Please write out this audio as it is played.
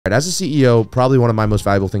As a CEO, probably one of my most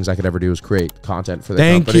valuable things I could ever do is create content for the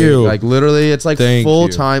Thank company. you. Like literally, it's like full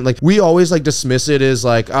time. Like we always like dismiss it as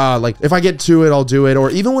like if I get to it, I'll do it. Or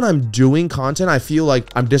even when I'm doing content, I feel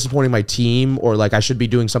like I'm disappointing my team or like I should be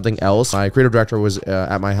doing something else. My creative director was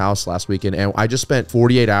at my house last weekend and I just spent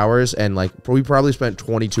 48 hours and like we probably spent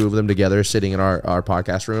 22 of them together sitting in our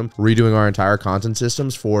podcast room, redoing our entire content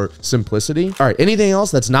systems for simplicity. All right, anything else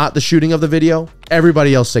that's not the shooting of the video,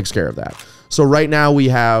 everybody else takes care of that. So right now we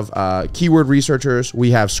have keyword researchers,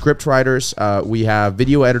 we have script writers, we have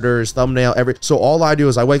video editors, thumbnail, so all I do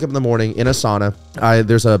is I wake up in the morning in Asana.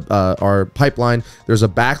 There's our pipeline. There's a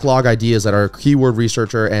backlog ideas that our keyword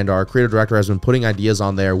researcher and our creative director has been putting ideas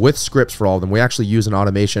on there with scripts for all of them. We actually use an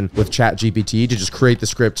automation with ChatGPT to just create the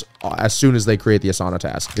script as soon as they create the Asana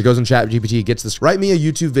task. It goes in ChatGPT, gets this, write me a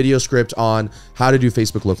YouTube video script on how to do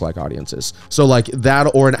Facebook lookalike audiences. So like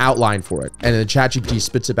that or an outline for it. And then ChatGPT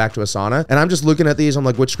spits it back to Asana. And I'm just looking at these. I'm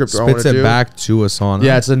like, which script do I want to do? Spits it back to Asana.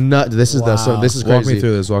 Yeah, it's a nut. This is so this is crazy. Walk me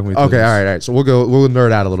through this. Walk me through this. Okay, all right. So we'll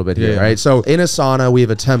nerd out a little bit here, right? So in Asana, we have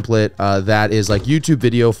a template that is like YouTube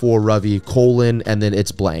video for Ravi : and then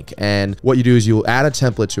it's blank. And what you do is you add a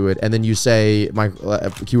template to it, and then you say, my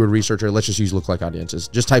keyword researcher, let's just use lookalike audiences.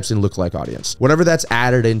 Just types in lookalike audience. Whatever that's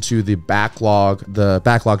added into the backlog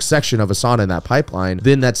section of Asana in that pipeline,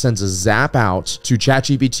 then that sends a zap out to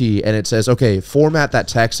ChatGPT, and it says, okay, format that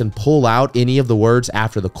text and pull out any of the words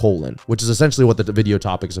after the colon, which is essentially what the video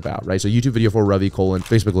topic is about, right? So YouTube video for Ravi :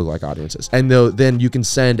 Facebook lookalike audiences. And then you can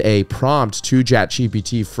send a prompt to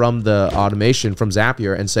ChatGPT from the automation from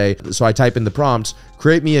Zapier and say, so I type in the prompt,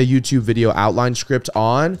 create me a YouTube video outline script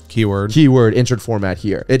on keyword insert format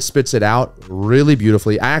here. It spits it out really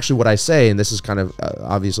beautifully. What I say, and this is kind of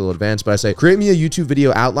obviously a little advanced, but I say, create me a YouTube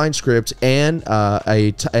video outline script and 3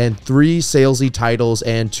 salesy titles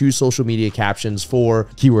and 2 social media captions for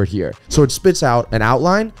keyword here. So it spits out an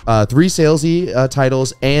outline, 3 salesy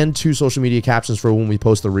titles and 2 social media captions for when we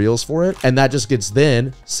post the reels for it. And that just gets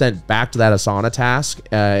then sent back to that Asana task.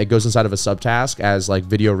 It goes inside of a subtask as like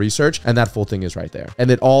video research, and that full thing is right there. And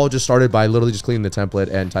it all just started by literally just cleaning the template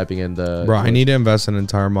and typing in the... Bro, I need to invest an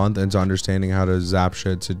entire month into understanding how to zap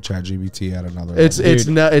shit to ChatGPT at another level.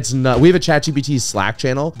 It's not. We have a ChatGPT Slack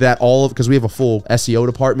channel that because we have a full SEO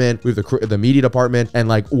department, we have the media department, and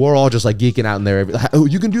like we're all just like geeking out in there. Oh,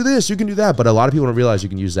 you can do this, you can do that. But a lot of people don't realize you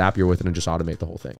can use Zapier with it and just automate the whole thing.